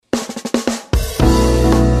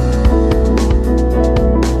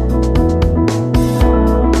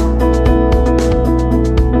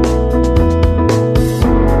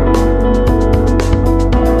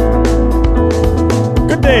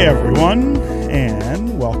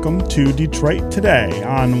and welcome to Detroit Today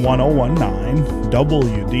on 1019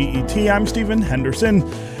 WDET. I'm Stephen Henderson,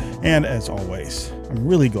 and as always, I'm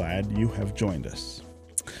really glad you have joined us.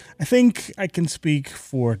 I think I can speak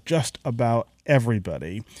for just about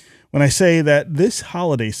everybody when I say that this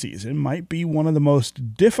holiday season might be one of the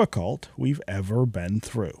most difficult we've ever been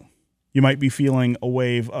through. You might be feeling a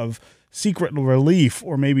wave of secret relief,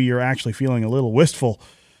 or maybe you're actually feeling a little wistful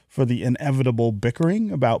for the inevitable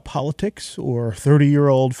bickering about politics or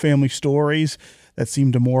 30-year-old family stories that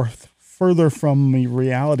seem to morph further from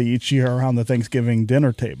reality each year around the Thanksgiving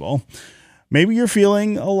dinner table. Maybe you're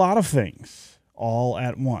feeling a lot of things all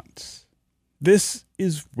at once. This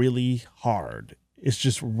is really hard. It's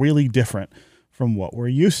just really different from what we're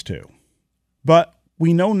used to. But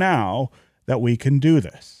we know now that we can do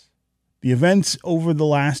this. The events over the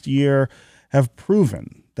last year have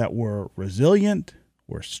proven that we're resilient,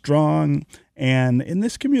 we're strong, and in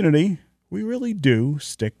this community, we really do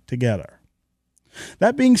stick together.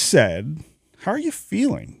 That being said, how are you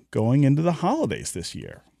feeling going into the holidays this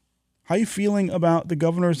year? How are you feeling about the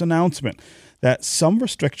governor's announcement that some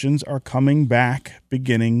restrictions are coming back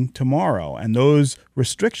beginning tomorrow, and those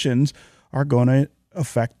restrictions are going to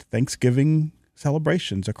affect Thanksgiving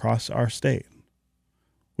celebrations across our state?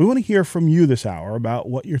 We want to hear from you this hour about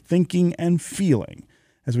what you're thinking and feeling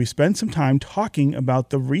as we spend some time talking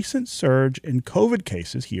about the recent surge in COVID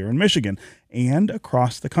cases here in Michigan and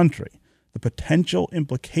across the country, the potential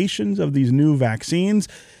implications of these new vaccines,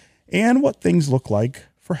 and what things look like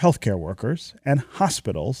for healthcare workers and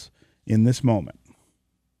hospitals in this moment.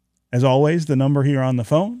 As always, the number here on the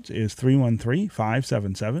phones is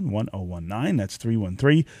 313-577-1019. That's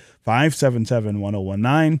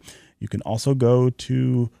 313-577-1019. You can also go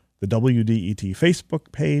to the WDET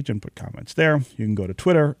Facebook page and put comments there. You can go to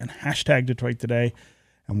Twitter and hashtag Detroit Today,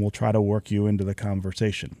 and we'll try to work you into the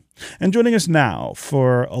conversation. And joining us now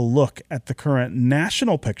for a look at the current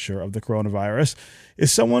national picture of the coronavirus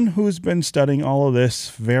is someone who's been studying all of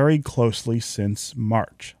this very closely since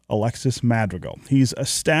March, Alexis Madrigal. He's a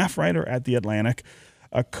staff writer at The Atlantic,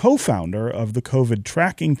 a co-founder of the COVID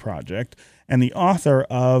Tracking Project, and the author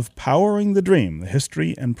of Powering the Dream, the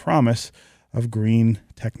History and Promise of Green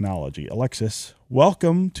Technology. Alexis,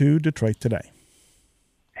 welcome to Detroit Today.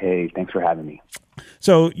 Hey, thanks for having me.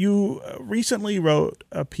 So you recently wrote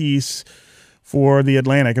a piece for The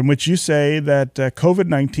Atlantic in which you say that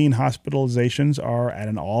COVID-19 hospitalizations are at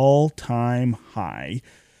an all-time high.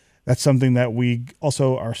 That's something that we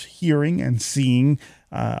also are hearing and seeing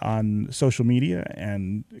on social media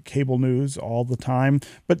and cable news all the time.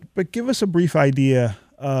 But give us a brief idea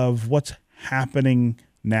of what's happening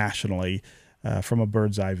nationally from a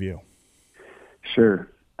bird's eye view. Sure.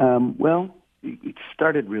 Well, it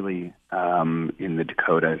started really in the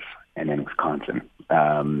Dakotas and in Wisconsin.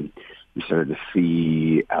 We started to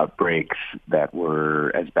see outbreaks that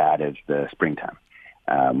were as bad as the springtime,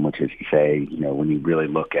 which is to say, when you really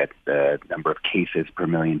look at the number of cases per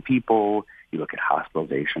million people, you look at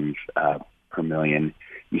hospitalizations per million,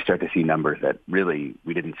 you start to see numbers that really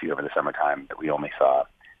we didn't see over the summertime, that we only saw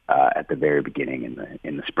at the very beginning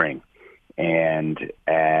in the spring. And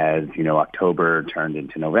as October turned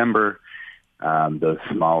into November, those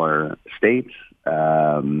smaller states,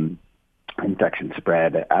 infection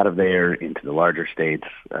spread out of there into the larger states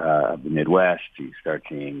of the Midwest. You start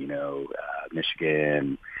seeing,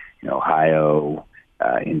 Michigan, Ohio,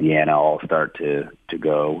 Indiana all start to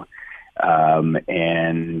go.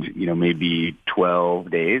 And maybe 12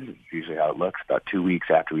 days is usually how it looks. About 2 weeks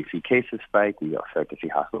after we see cases spike, we start to see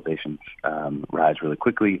hospitalizations rise really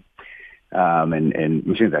quickly. And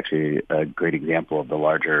Michigan's actually a great example of the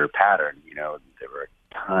larger pattern. There were a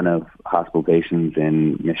ton of hospitalizations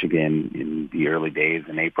in Michigan in the early days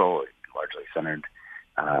in April, largely centered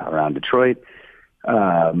around Detroit.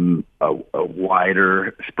 A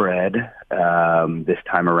wider spread this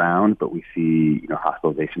time around, but we see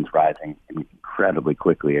hospitalizations rising incredibly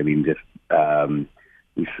quickly. I mean,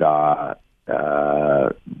 we saw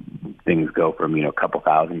things go from a couple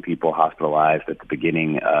thousand people hospitalized at the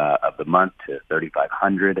beginning of the month to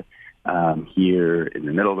 3,500 here in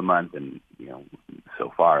the middle of the month, and so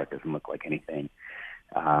far it doesn't look like anything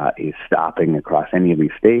is stopping across any of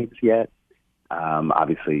these states yet.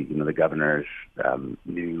 Obviously, the governor's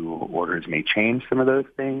new orders may change some of those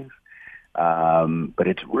things, but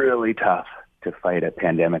it's really tough to fight a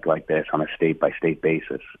pandemic like this on a state-by-state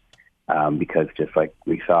basis because just like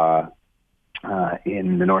we saw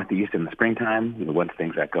in the Northeast in the springtime, once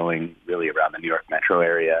things got going really around the New York metro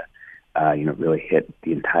area, really hit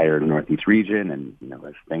the entire Northeast region. And,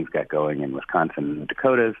 as things got going in Wisconsin and the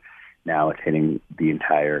Dakotas, now it's hitting the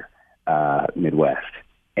entire Midwest.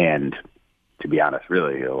 And to be honest,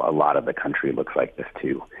 really, a lot of the country looks like this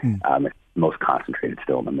too. It's most concentrated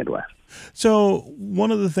still in the Midwest. So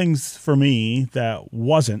one of the things for me that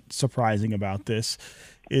wasn't surprising about this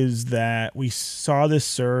is that we saw this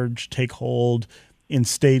surge take hold in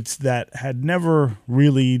states that had never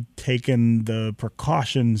really taken the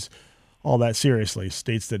precautions all that seriously,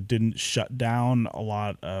 states that didn't shut down a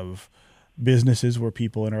lot of businesses where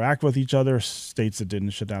people interact with each other, states that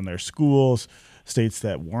didn't shut down their schools, states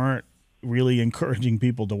that weren't really encouraging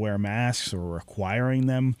people to wear masks or requiring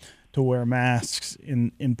them to wear masks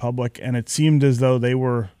in public. And it seemed as though they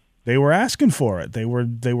were asking for it. They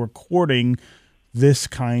were courting this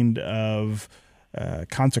kind of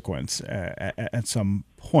consequence at some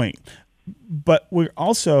point. But we're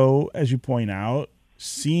also, as you point out,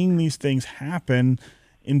 seeing these things happen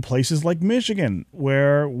in places like Michigan,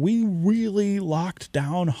 where we really locked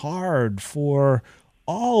down hard for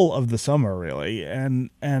all of the summer, really. And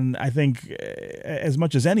I think as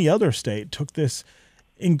much as any other state took this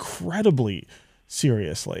incredibly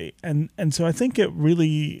seriously. And so I think it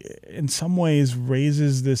really, in some ways,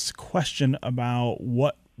 raises this question about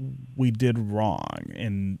what we did wrong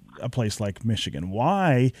in a place like Michigan.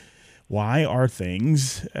 Why are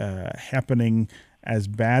things happening as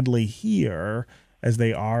badly here as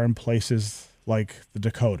they are in places like the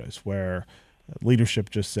Dakotas, where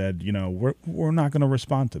leadership just said, we're not going to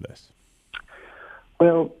respond to this?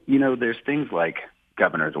 Well, there's things like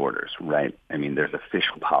governor's orders, right? I mean, there's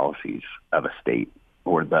official policies of a state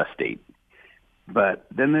or the state. But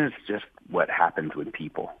then there's just what happens with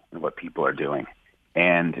people and what people are doing.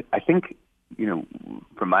 And I think,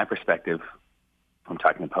 from my perspective, I'm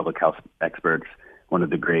talking to public health experts, one of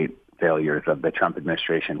the great failures of the Trump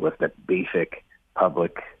administration was that basic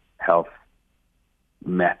public health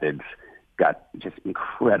methods got just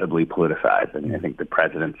incredibly politicized. I mean, I think the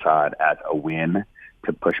president saw it as a win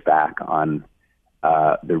to push back on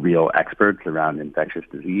the real experts around infectious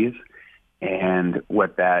disease. And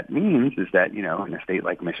what that means is that, in a state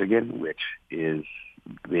like Michigan, which is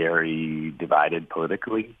very divided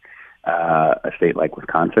politically, a state like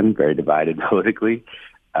Wisconsin, very divided politically,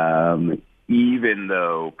 even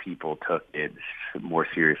though people took it more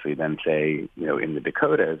seriously than, say, in the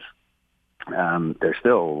Dakotas, there's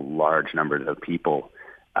still large numbers of people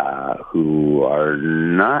who are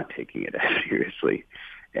not taking it as seriously.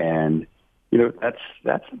 And,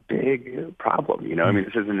 that's a big problem. I mean,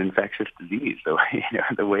 this is an infectious disease. So,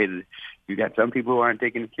 the way that you got some people who aren't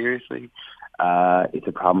taking it seriously, it's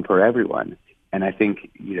a problem for everyone. And I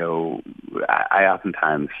think, I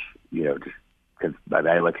oftentimes, just because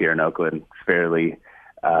I live here in Oakland, it's fairly,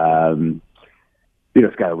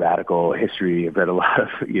 it's got a radical history. I've read a lot of,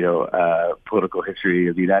 political history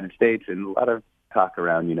of the United States, and a lot of talk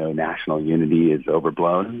around, national unity is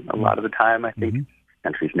overblown a lot of the time. I think the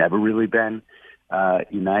country's never really been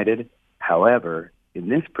united. However, in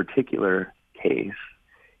this particular case,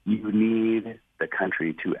 you need the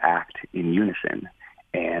country to act in unison,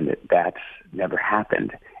 and that's never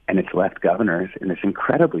happened. And it's left governors in this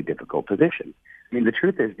incredibly difficult position. I mean, the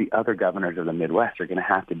truth is the other governors of the Midwest are going to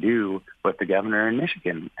have to do what the governor in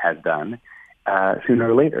Michigan has done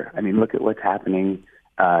sooner or later. I mean, look at what's happening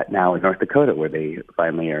now in North Dakota, where they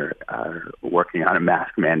finally are working on a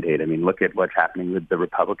mask mandate. I mean, look at what's happening with the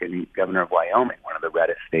Republican governor of Wyoming, one of the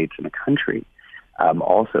reddest states in the country,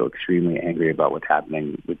 also extremely angry about what's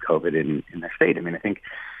happening with COVID in their state. I mean, I think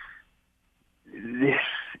this,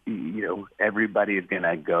 everybody is going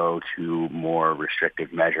to go to more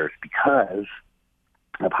restrictive measures because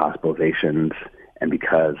of hospitalizations and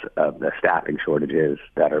because of the staffing shortages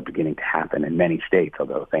that are beginning to happen in many states,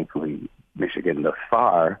 although thankfully Michigan thus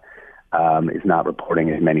far is not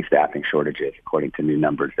reporting as many staffing shortages, according to new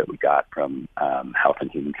numbers that we got from Health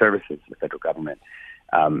and Human Services, the federal government,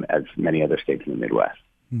 as many other states in the Midwest.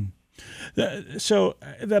 So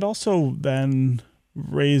that also then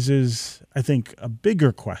raises, I think, a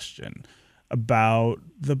bigger question about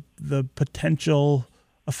the potential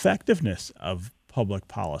effectiveness of public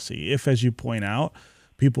policy. If, as you point out,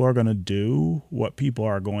 people are going to do what people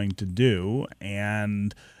are going to do,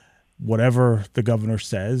 and whatever the governor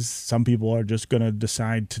says, some people are just going to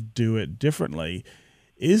decide to do it differently.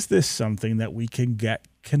 Is this something that we can get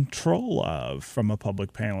control of from a public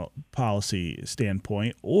policy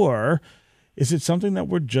standpoint, or is it something that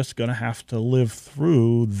we're just going to have to live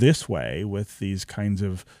through this way with these kinds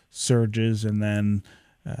of surges and then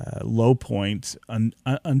low points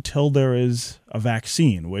until there is a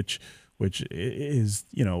vaccine, which is,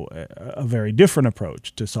 a very different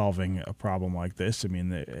approach to solving a problem like this? I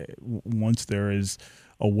mean, once there is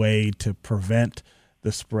a way to prevent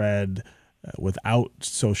the spread without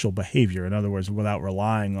social behavior. In other words, without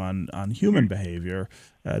relying on human behavior,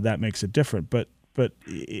 that makes it different. But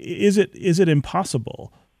is it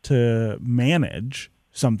impossible to manage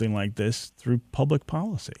something like this through public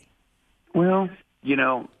policy? Well,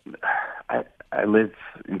 I live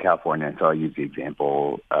in California, and so I'll use the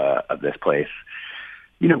example of this place.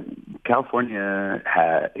 California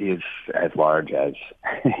is as large as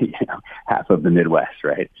half of the Midwest,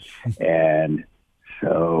 right? And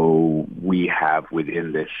so we have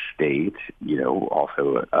within this state,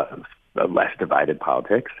 also a less divided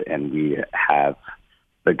politics, and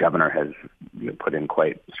the governor has put in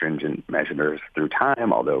quite stringent measures through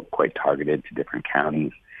time, although quite targeted to different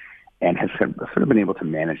counties, and has sort of been able to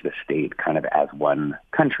manage the state kind of as one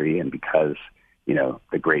country. And because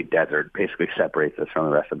the Great Desert basically separates us from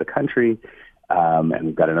the rest of the country, and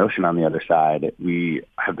we've got an ocean on the other side, we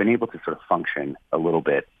have been able to sort of function a little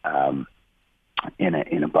bit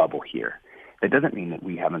in a bubble here. That doesn't mean that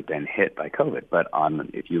we haven't been hit by COVID, but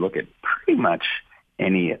if you look at pretty much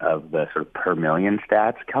any of the sort of per million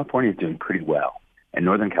stats, California is doing pretty well, and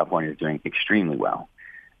Northern California is doing extremely well.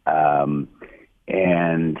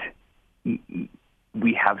 And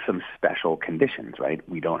we have some special conditions, right?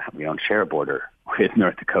 We don't share a border with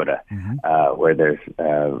North Dakota, where there's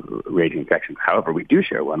raging infections. However, we do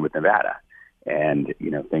share one with Nevada, and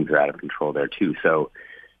things are out of control there too. So,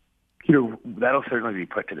 that'll certainly be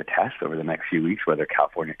put to the test over the next few weeks whether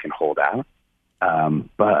California can hold out.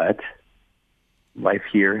 But life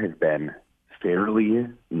here has been fairly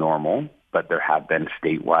normal, but there have been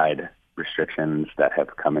statewide restrictions that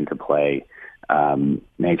have come into play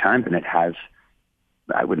many times, and it has.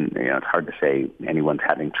 It's hard to say anyone's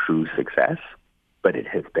having true success, but it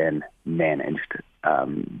has been managed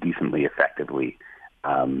decently effectively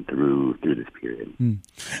through this period.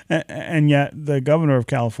 And yet the governor of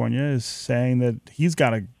California is saying that he's got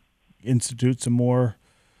to institute some more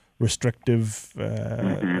restrictive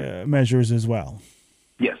measures as well.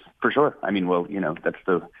 Yes, for sure. I mean,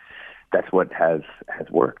 that's what has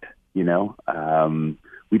worked. We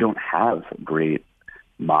don't have great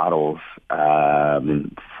models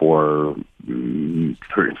for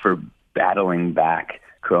battling back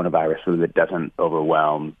coronavirus so that it doesn't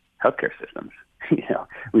overwhelm healthcare systems.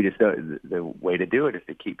 We just don't. The way to do it is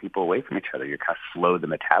to keep people away from each other. You kind of slow the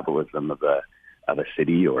metabolism of a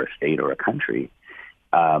city or a state or a country.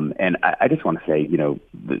 And I just want to say,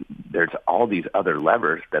 there's all these other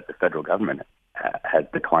levers that the federal government has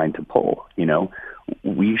declined to pull.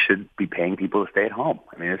 We should be paying people to stay at home.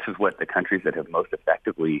 I mean, this is what the countries that have most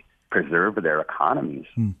effectively preserved their economies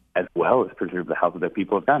as well as preserved the health of their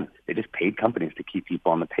people have done. They just paid companies to keep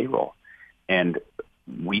people on the payroll. And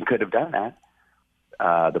we could have done that.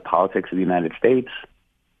 The politics of the United States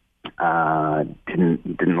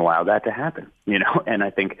didn't allow that to happen, and I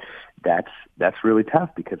think that's really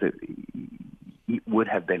tough because it would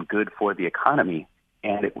have been good for the economy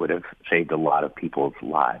and it would have saved a lot of people's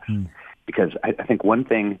lives. Because I think one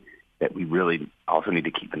thing that we really also need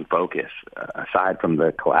to keep in focus, aside from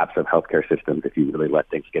the collapse of healthcare systems, if you really let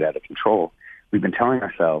things get out of control, we've been telling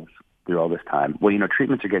ourselves through all this time, well,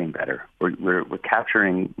 treatments are getting better. We're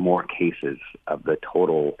capturing more cases of the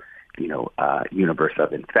total, universe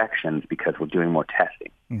of infections because we're doing more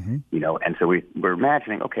testing, and so we're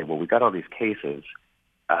imagining, okay, well, we got all these cases,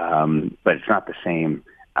 but it's not the same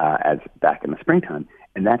as back in the springtime.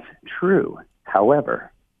 And that's true.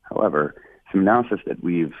 However, some analysis that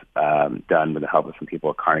we've done with the help of some people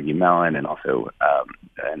at Carnegie Mellon and also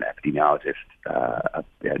an epidemiologist at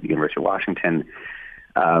the University of Washington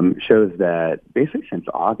shows that basically since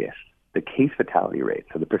August, the case fatality rate,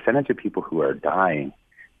 so the percentage of people who are dying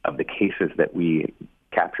of the cases that we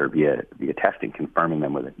capture via testing, confirming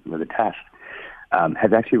them with a test,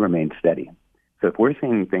 has actually remained steady. So if we're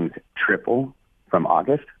seeing things triple from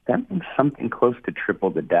August, that means something close to triple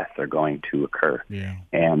the deaths are going to occur. Yeah.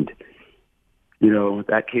 And,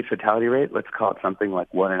 that case fatality rate, let's call it something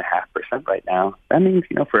like 1.5% right now. That means,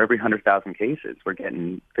 for every 100,000 cases, we're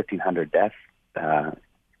getting 1,500 deaths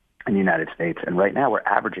in the United States. And right now we're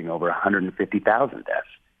averaging over 150,000 deaths,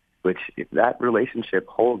 which if that relationship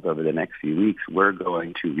holds over the next few weeks, we're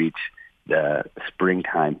going to reach the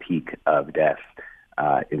springtime peak of deaths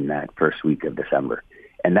in that first week of December.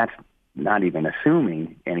 And that's not even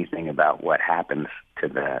assuming anything about what happens to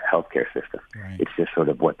the healthcare system. Right. It's just sort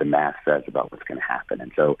of what the math says about what's going to happen.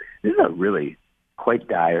 And so this is a really quite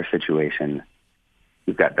dire situation.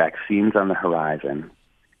 We've got vaccines on the horizon,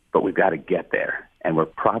 but we've got to get there. And we're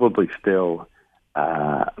probably still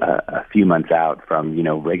a few months out from,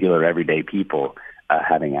 regular everyday people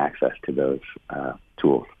having access to those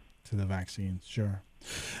tools. To the vaccines, sure.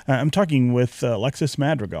 I'm talking with Alexis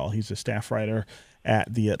Madrigal. He's a staff writer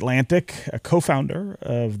at The Atlantic, a co-founder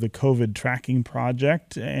of the COVID Tracking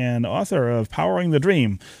Project, and author of Powering the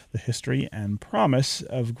Dream, The History and Promise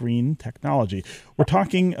of Green Technology. We're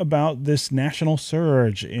talking about this national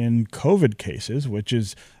surge in COVID cases, which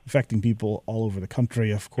is affecting people all over the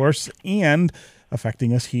country, of course, and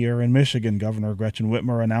affecting us here in Michigan. Governor Gretchen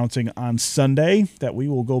Whitmer announcing on Sunday that we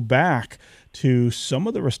will go back to some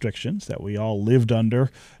of the restrictions that we all lived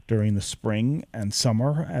under during the spring and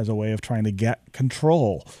summer as a way of trying to get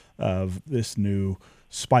control of this new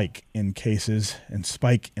spike in cases and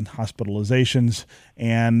spike in hospitalizations,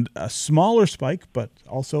 and a smaller spike, but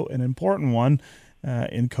also an important one,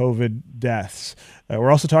 in COVID deaths.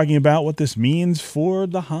 We're also talking about what this means for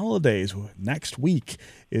the holidays. Next week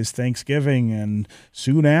is Thanksgiving, and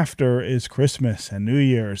soon after is Christmas and New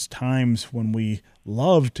Year's, times when we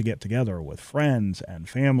love to get together with friends and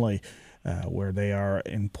family, where they are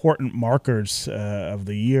important markers of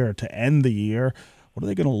the year to end the year. What are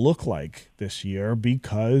they going to look like this year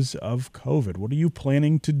because of COVID? What are you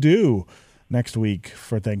planning to do next week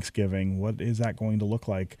for Thanksgiving? What is that going to look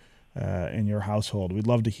like in your household? We'd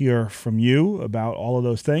love to hear from you about all of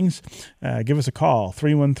those things. Give us a call,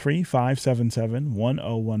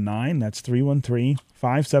 313-577-1019. That's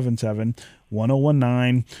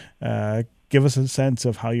 313-577-1019. Give us a sense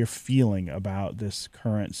of how you're feeling about this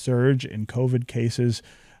current surge in COVID cases.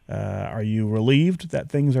 Are you relieved that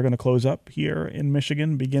things are going to close up here in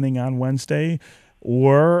Michigan beginning on Wednesday?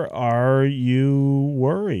 Or are you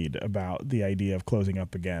worried about the idea of closing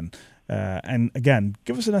up again? And again,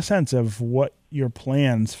 give us a sense of what your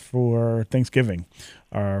plans for Thanksgiving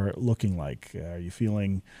are looking like. Are you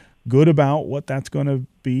feeling good about what that's going to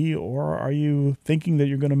be, or are you thinking that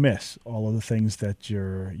you're going to miss all of the things that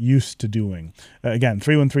you're used to doing? Again,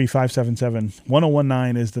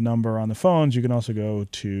 313-577-1019 is the number on the phones. You can also go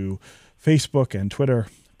to Facebook and Twitter,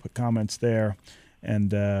 put comments there,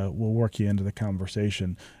 and we'll work you into the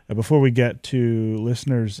conversation. Before we get to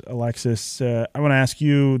listeners, Alexis, I want to ask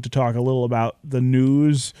you to talk a little about the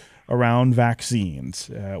news around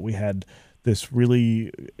vaccines. We had this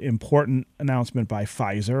really important announcement by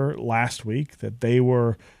Pfizer last week that they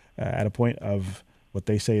were at a point of what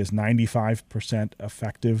they say is 95%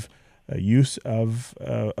 effective use of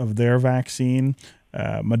their vaccine.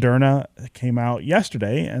 Moderna came out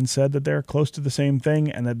yesterday and said that they're close to the same thing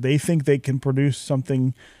and that they think they can produce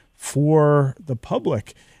something for the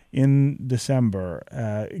public in December.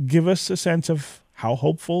 Give us a sense of how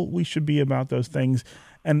hopeful we should be about those things,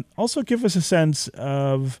 and also give us a sense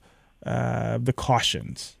of the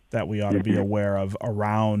cautions that we ought to be aware of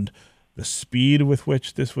around the speed with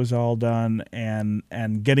which this was all done, and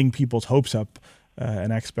getting people's hopes up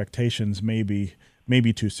and expectations maybe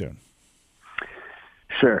too soon.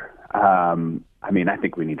 Sure. I mean, I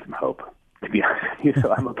think we need some hope, to be honest.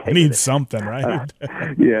 So I'm okay. We need something, right?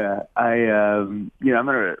 Yeah. I'm going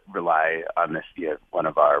to rely on this. One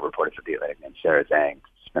of our reporters at The Atlantic, named Sarah Zhang,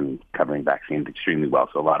 has been covering vaccines extremely well.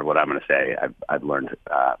 So a lot of what I'm going to say, I've learned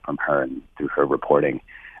from her and through her reporting.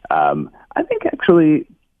 I think actually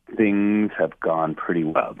things have gone pretty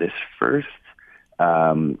well. This first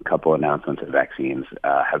couple announcements of vaccines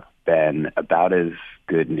have been about as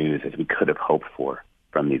good news as we could have hoped for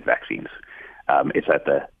from these vaccines. It's at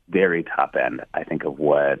the very top end, I think, of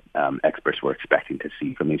what experts were expecting to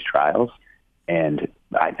see from these trials. And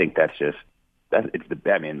I think let's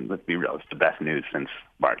be real, it's the best news since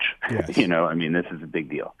March. Yes. This is a big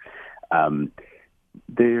deal.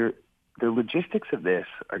 The logistics of this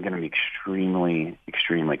are going to be extremely,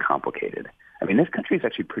 extremely complicated. I mean, this country is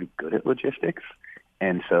actually pretty good at logistics.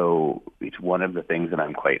 And so it's one of the things that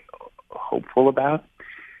I'm quite hopeful about.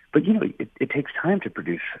 But, it takes time to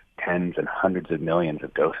produce tens and hundreds of millions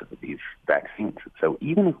of doses of these vaccines. So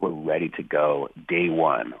even if we're ready to go day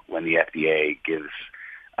one, when the FDA gives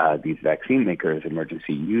these vaccine makers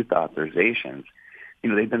emergency use authorizations,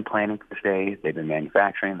 they've been planning for this day. They've been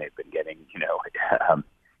manufacturing. They've been getting,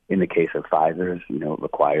 in the case of Pfizer's, it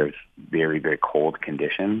requires very, very cold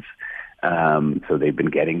conditions. So they've been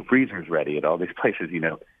getting freezers ready at all these places,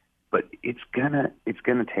 But it's gonna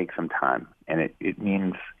take some time, and it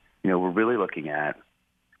means we're really looking at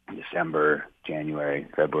December, January,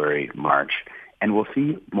 February, March, and we'll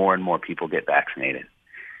see more and more people get vaccinated.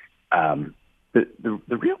 The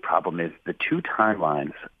real problem is the two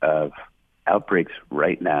timelines of outbreaks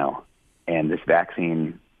right now and this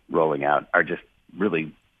vaccine rolling out are just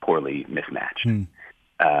really poorly mismatched.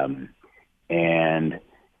 And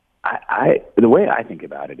the way I think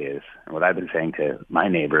about it is, and what I've been saying to my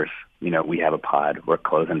neighbors, we have a pod. We're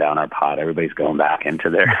closing down our pod. Everybody's going back into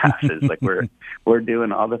their houses. Like we're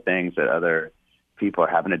doing all the things that other people are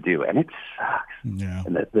having to do, and it sucks. Yeah.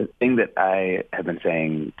 And the thing that I have been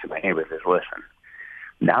saying to my neighbors is, listen,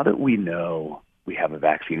 now that we know we have a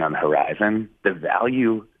vaccine on the horizon, the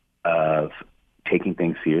value of taking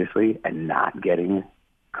things seriously and not getting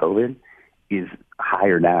COVID is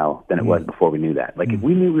higher now than it was before we knew that. Like if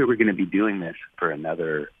we knew we were going to be doing this for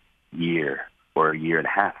another year or a year and a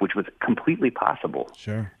half, which was completely possible.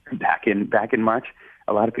 Sure. Back in March,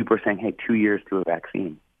 a lot of people were saying, hey, 2 years to a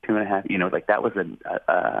vaccine, 2.5, like that was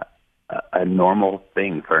a normal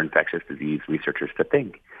thing for infectious disease researchers to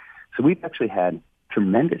think. So we've actually had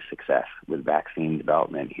tremendous success with vaccine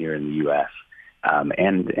development here in the U.S.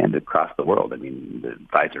 And across the world. I mean, the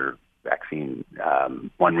Pfizer vaccine,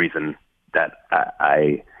 one reason that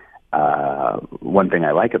one thing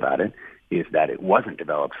I like about it is that it wasn't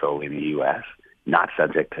developed solely in the U.S., not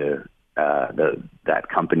subject to that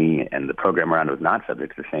company, and the program around it was not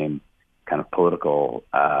subject to the same kind of political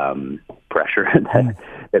pressure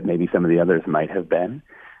that maybe some of the others might have been.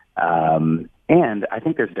 And I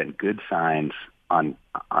think there's been good signs on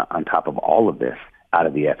top of all of this out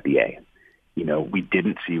of the FDA. We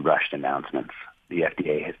didn't see rushed announcements. The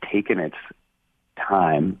FDA has taken its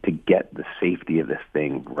time to get the safety of this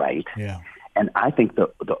thing right. Yeah. And I think the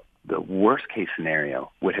worst case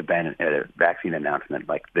scenario would have been a vaccine announcement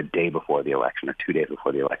like the day before the election or 2 days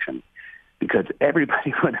before the election, because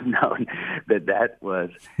everybody would have known that was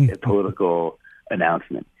a political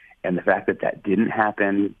announcement. And the fact that didn't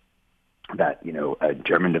happen, that, a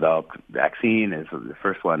German-developed vaccine is the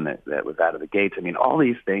first one that was out of the gates. I mean, all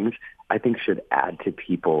these things I think should add to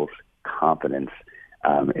people's confidence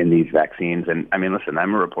in these vaccines. And I mean, listen,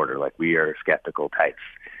 I'm a reporter. Like, we are skeptical types.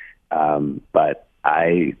 But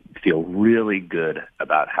I feel really good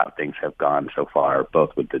about how things have gone so far,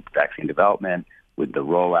 both with the vaccine development, with the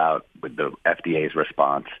rollout, with the FDA's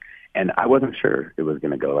response. And I wasn't sure it was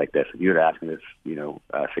going to go like this. If you had asked me this,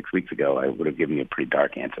 6 weeks ago, I would have given you a pretty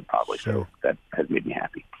dark answer probably. Sure. So that has made me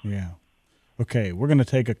happy. Yeah. Okay, we're going to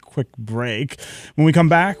take a quick break. When we come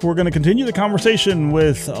back, we're going to continue the conversation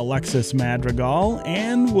with Alexis Madrigal,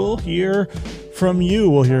 and we'll hear from you.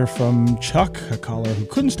 We'll hear from Chuck, a caller who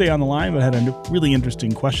couldn't stay on the line but had a really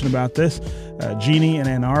interesting question about this. Jeannie in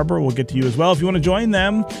Ann Arbor, we'll get to you as well. If you want to join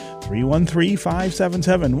them,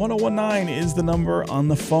 313-577-1019 is the number on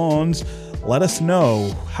the phones. Let us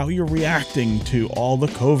know how you're reacting to all the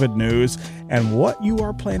COVID news and what you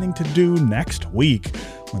are planning to do next week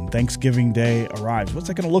when Thanksgiving Day arrives. What's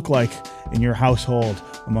that going to look like in your household,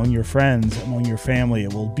 among your friends, among your family?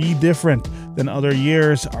 It will be different than other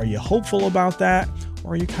years. Are you hopeful about that,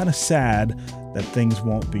 or are you kind of sad that things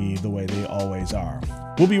won't be the way they always are?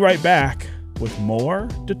 We'll be right back with more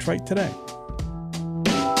Detroit Today.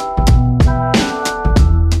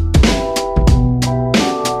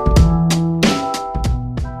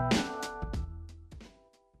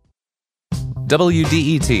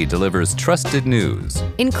 WDET delivers trusted news,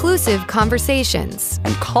 inclusive conversations,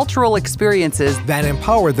 and cultural experiences that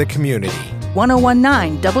empower the community.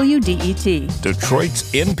 1019 WDET, Detroit's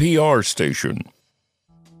NPR station.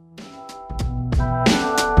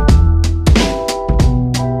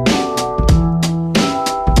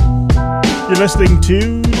 You're listening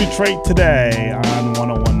to Detroit Today on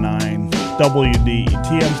 1019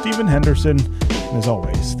 WDET. I'm Stephen Henderson. And as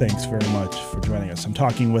always, thanks very much for joining us. I'm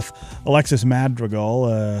talking with Alexis Madrigal,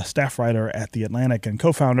 a staff writer at The Atlantic and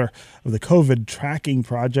co-founder of the COVID Tracking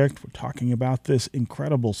Project. We're talking about this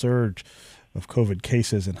incredible surge of COVID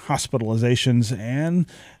cases and hospitalizations and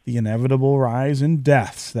the inevitable rise in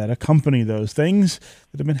deaths that accompany those things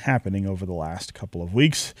that have been happening over the last couple of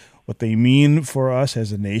weeks, what they mean for us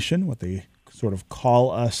as a nation, what they sort of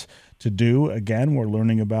call us to do. Again, we're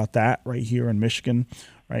learning about that right here in Michigan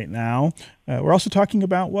right now. We're also talking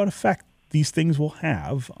about what effect these things will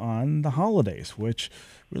have on the holidays, which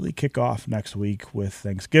really kick off next week with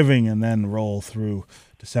Thanksgiving and then roll through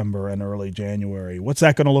December and early January. What's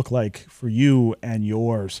that going to look like for you and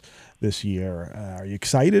yours this year? Are you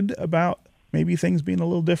excited about maybe things being a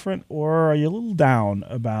little different, or are you a little down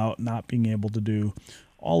about not being able to do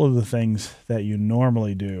all of the things that you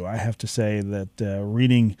normally do? I have to say that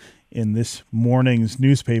reading in this morning's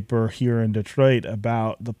newspaper here in Detroit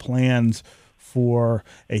about the plans for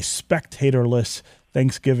a spectatorless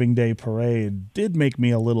Thanksgiving Day parade did make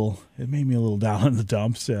me it made me a little down in the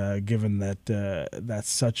dumps, given that that's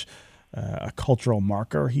such a cultural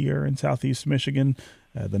marker here in Southeast Michigan.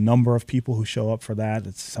 The number of people who show up for that,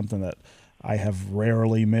 it's something that I have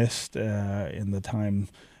rarely missed in the time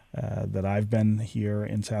that I've been here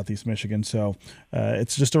in Southeast Michigan. So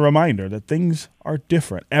it's just a reminder that things are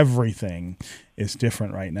different. Everything is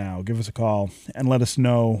different right now. Give us a call and let us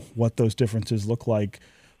know what those differences look like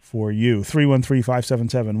for you.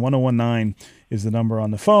 313-577-1019 is the number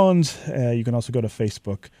on the phones. You can also go to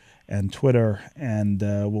Facebook and Twitter, and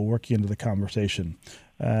we'll work you into the conversation.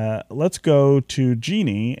 Let's go to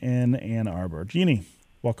Jeannie in Ann Arbor. Jeannie,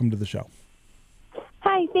 welcome to the show.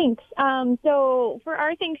 Hi, thanks. So for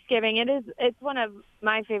our Thanksgiving, it's one of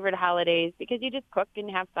my favorite holidays because you just cook and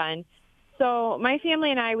have fun. So my family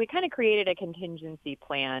and I, we kind of created a contingency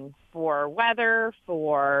plan for weather,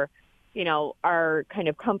 for, our kind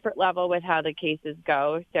of comfort level with how the cases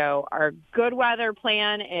go. So our good weather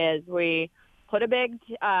plan is we put a big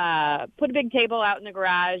table out in the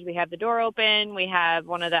garage. We have the door open. We have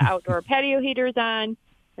one of the outdoor patio heaters on,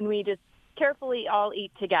 and we just carefully all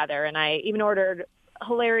eat together. And I even ordered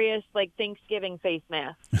hilarious Thanksgiving face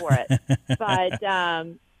mask for it. But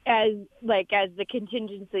as the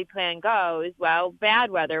contingency plan goes, well,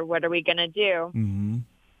 bad weather, what are we going to do? Mm-hmm.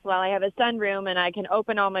 Well, I have a sunroom and I can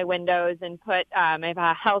open all my windows and put I have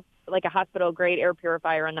a house, like a hospital grade air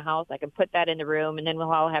purifier in the house. I can put that in the room, and then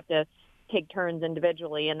we'll all have to take turns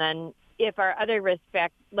individually. And then if our other risk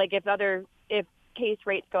if case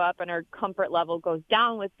rates go up and our comfort level goes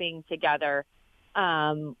down with being together,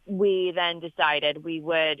 we then decided we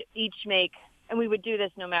would each make, and we would do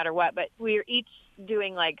this no matter what, but we're each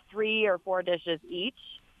doing 3 or 4 dishes each.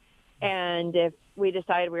 And if we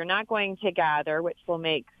decide we're not going to gather, which we'll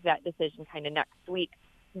make that decision kind of next week,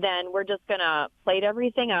 then we're just going to plate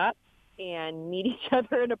everything up and meet each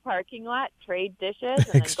other in a parking lot, trade dishes,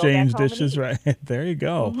 and exchange then go back dishes, home and eat. right? There you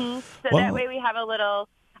go. Mm-hmm. So that way we have a little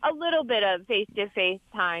bit of face-to-face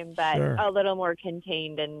time, but Sure. a little more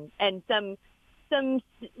contained, and some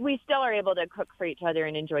we still are able to cook for each other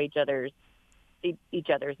and enjoy each other's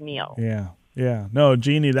meal. Yeah. No,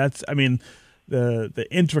 Jeannie, the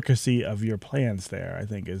intricacy of your plans there, I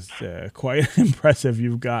think, is quite impressive.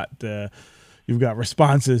 You've got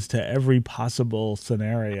responses to every possible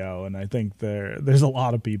scenario, and I think there's a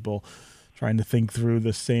lot of people trying to think through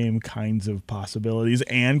the same kinds of possibilities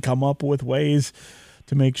and come up with ways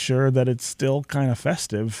to make sure that it's still kind of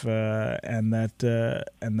festive and that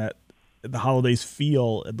the holidays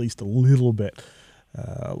feel at least a little bit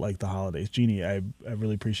like the holidays. Jeannie, I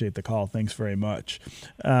really appreciate the call. Thanks very much.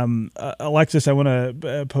 Alexis, I want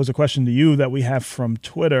to pose a question to you that we have from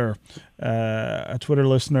Twitter. A Twitter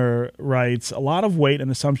listener writes, a lot of weight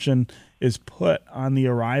and assumption is put on the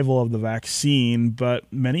arrival of the vaccine, but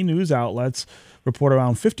many news outlets report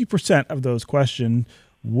around 50% of those questioned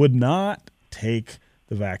would not take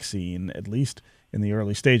the vaccine, at least in the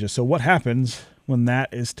early stages. So what happens when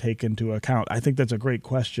that is taken into account? I think that's a great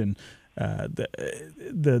question.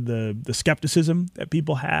 The skepticism that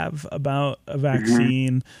people have about a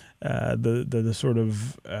vaccine, the sort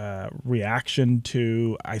of reaction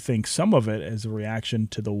to, I think some of it is a reaction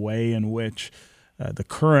to the way in which the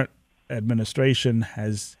current administration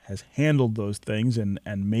has handled those things and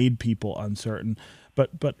made people uncertain.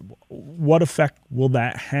 But what effect will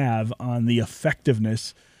that have on the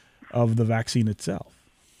effectiveness of the vaccine itself?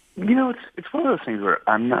 It's one of those things where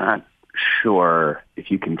I'm not sure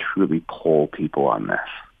if you can truly poll people on this.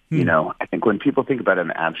 I think when people think about it in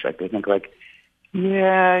the abstract, they think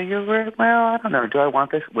yeah, you're right. Well, I don't know. Do I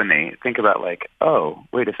want this? When they think about oh,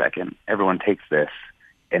 wait a second, everyone takes this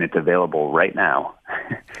and it's available right now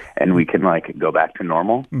and we can go back to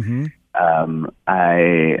normal. Mm-hmm.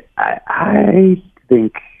 I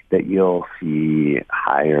think that you'll see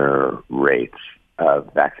higher rates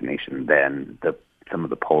of vaccination than some of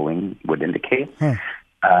the polling would indicate. Huh.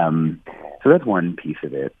 So that's one piece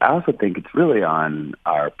of it. I also think it's really on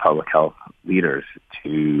our public health leaders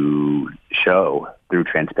to show through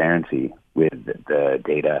transparency with the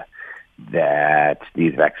data that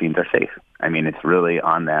these vaccines are safe. It's really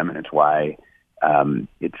on them, and it's why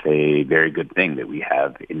it's a very good thing that we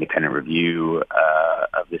have independent review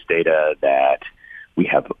of this data, that we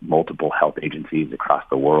have multiple health agencies across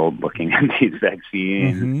the world looking at these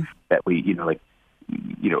vaccines, that we,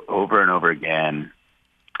 over and over again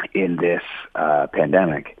in this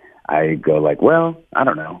pandemic, I go well, I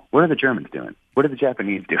don't know. What are the Germans doing? What are the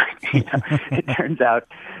Japanese doing? It turns out,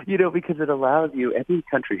 because it allows you, every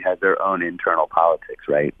country has their own internal politics,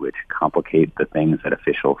 right, which complicate the things that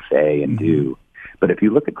officials say and do. But if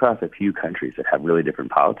you look across a few countries that have really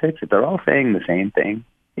different politics, if they're all saying the same thing,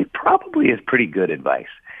 it probably is pretty good advice.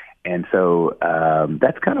 And so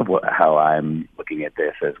that's kind of how I'm looking at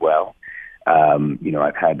this as well.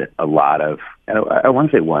 I've had a lot of, I want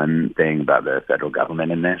to say one thing about the federal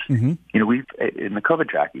government in this. We've, in the COVID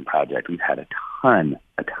tracking project, we've had a ton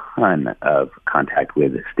of contact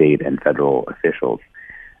with state and federal officials.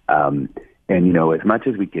 As much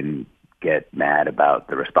as we can get mad about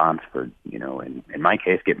the response for, in my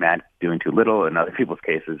case, get mad doing too little. In other people's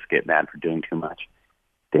cases, get mad for doing too much.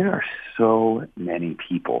 There are so many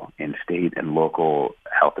people in state and local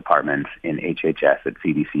health departments, in HHS, at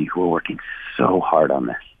CDC, who are working so hard on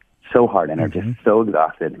this, so hard, and are just so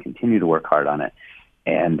exhausted and continue to work hard on it.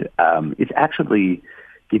 And it's actually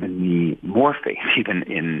given me more faith even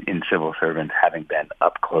in civil servants, having been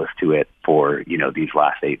up close to it for, these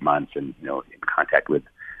last 8 months and, in contact with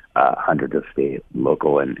hundreds of state,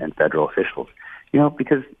 local, and federal officials.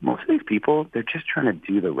 Because most of these people, they're just trying to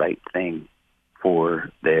do the right thing for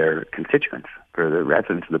their constituents, for the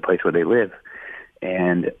residents of the place where they live.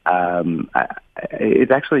 And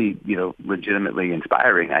it's actually, legitimately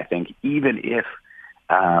inspiring, I think, even if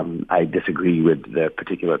I disagree with the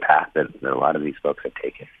particular path that a lot of these folks have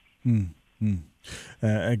taken.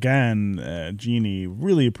 Again, Jeannie,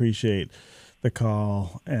 really appreciate the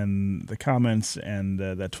call and the comments, and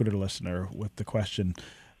that Twitter listener with the question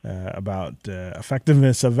about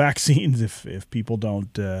effectiveness of vaccines if people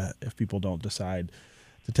don't decide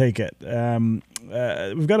to take it.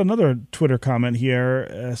 We've got another Twitter comment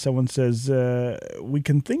here. Someone says, we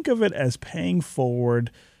can think of it as paying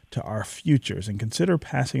forward to our futures and consider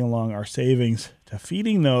passing along our savings to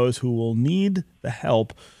feeding those who will need the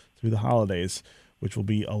help through the holidays, which will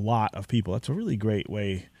be a lot of people. That's a really great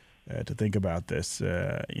way to think about this.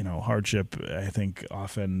 Hardship, I think,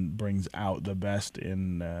 often brings out the best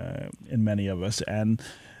in many of us and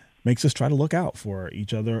makes us try to look out for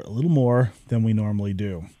each other a little more than we normally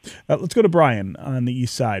do. Let's go to Brian on the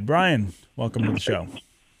east side. Brian, welcome to the show.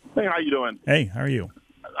 Hey, how you doing? Hey, how are you?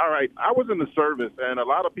 All right. I was in the service, and a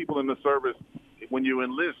lot of people in the service, when you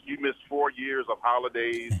enlist, you miss 4 years of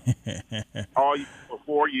holidays, all for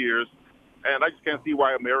 4 years. And I just can't see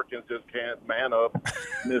why Americans just can't man up,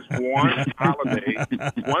 miss one holiday,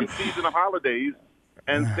 one season of holidays,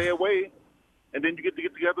 and stay away, and then you get to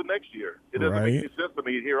get together next year. It doesn't make any sense to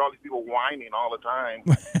me to hear all these people whining all the time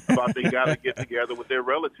about they got to get together with their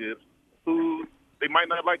relatives who they might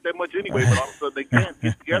not like that much anyway, but all of a sudden they can't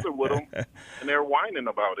get together with them, and they're whining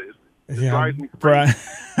about it. It drives me crazy.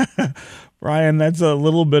 Brian, that's a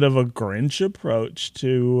little bit of a Grinch approach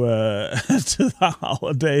to the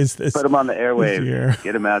holidays this year. Put them on the airwaves.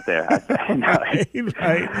 Get them out there.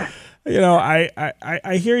 right.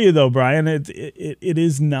 I hear you though, Brian. It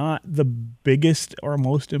is not the biggest or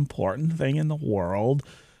most important thing in the world,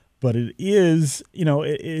 but it is,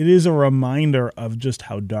 it is a reminder of just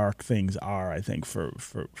how dark things are. I think for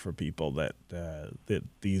people that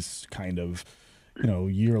these kind of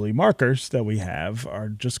yearly markers that we have are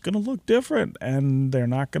just going to look different, and they're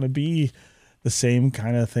not going to be the same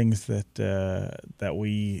kind of things that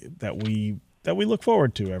we look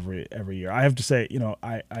forward to every year. I have to say,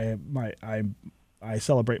 I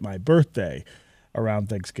celebrate my birthday around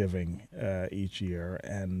Thanksgiving each year,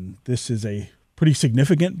 and this is a pretty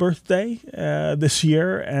significant birthday this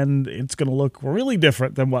year, and it's going to look really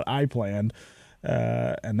different than what I planned,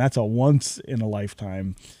 and that's a once in a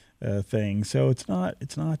lifetime thing. So it's not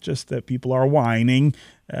just that people are whining.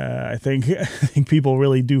 I think people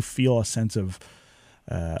really do feel a sense of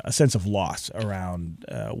loss around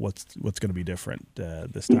what's going to be different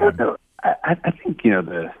this time. I think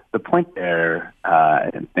the point there,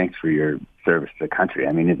 and thanks for your service to the country.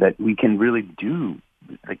 I mean, is that we can really do,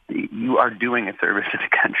 you are doing a service to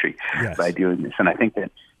the country by doing this, and I think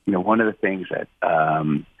that one of the things that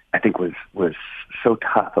I think was so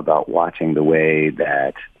tough about watching the way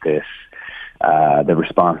that this the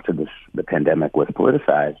response to the pandemic was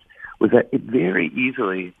politicized was that it very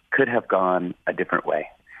easily could have gone a different way.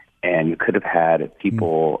 And you could have had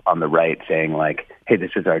people on the right saying, like, hey,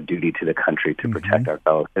 this is our duty to the country to protect our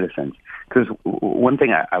fellow citizens. Because one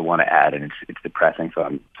thing I want to add, and it's depressing, so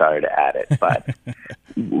I'm sorry to add it, but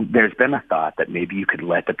there's been a thought that maybe you could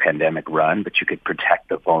let the pandemic run, but you could protect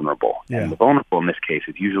the vulnerable. Yeah. And the vulnerable in this case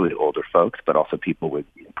is usually older folks, but also people with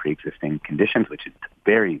pre-existing conditions, which is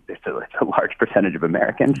it's a large percentage of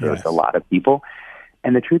Americans, so it's a lot of people.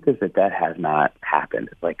 And the truth is that has not happened.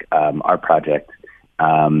 Like our project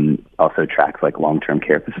also tracks like long-term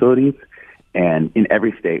care facilities. And in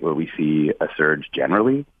every state where we see a surge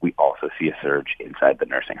generally, we also see a surge inside the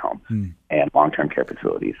nursing homes and long-term care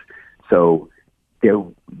facilities. So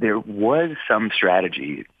there was some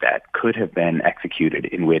strategy that could have been executed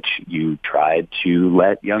in which you tried to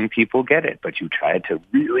let young people get it, but you tried to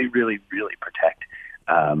really, really, really protect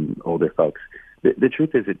older folks. The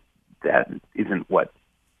truth is that isn't what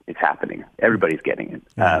is happening. Everybody's getting it.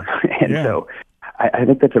 So I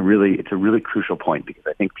think it's a really crucial point, because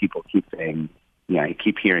I think people keep saying, you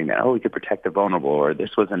keep hearing that, we could protect the vulnerable, or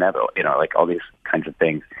this was inevitable, like all these kinds of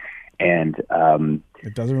things. And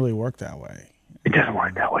it doesn't really work that way. It doesn't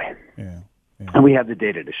work that way. Yeah. And we have the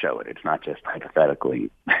data to show it. It's not just hypothetically,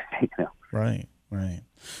 Right.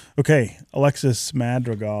 Okay, Alexis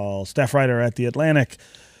Madrigal, staff writer at The Atlantic,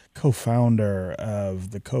 co-founder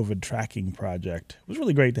of the COVID Tracking Project. It was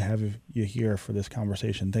really great to have you here for this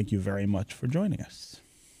conversation. Thank you very much for joining us.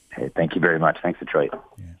 Hey, thank you very much. Thanks, Detroit.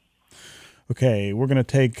 Yeah. Okay, we're going to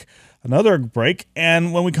take another break,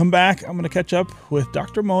 and when we come back, I'm going to catch up with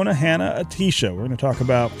Dr. Mona Hanna-Attisha. We're going to talk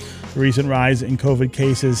about the recent rise in COVID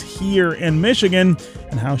cases here in Michigan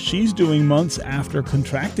and how she's doing months after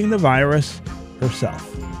contracting the virus herself.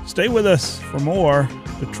 Stay with us for more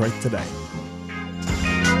Detroit Today.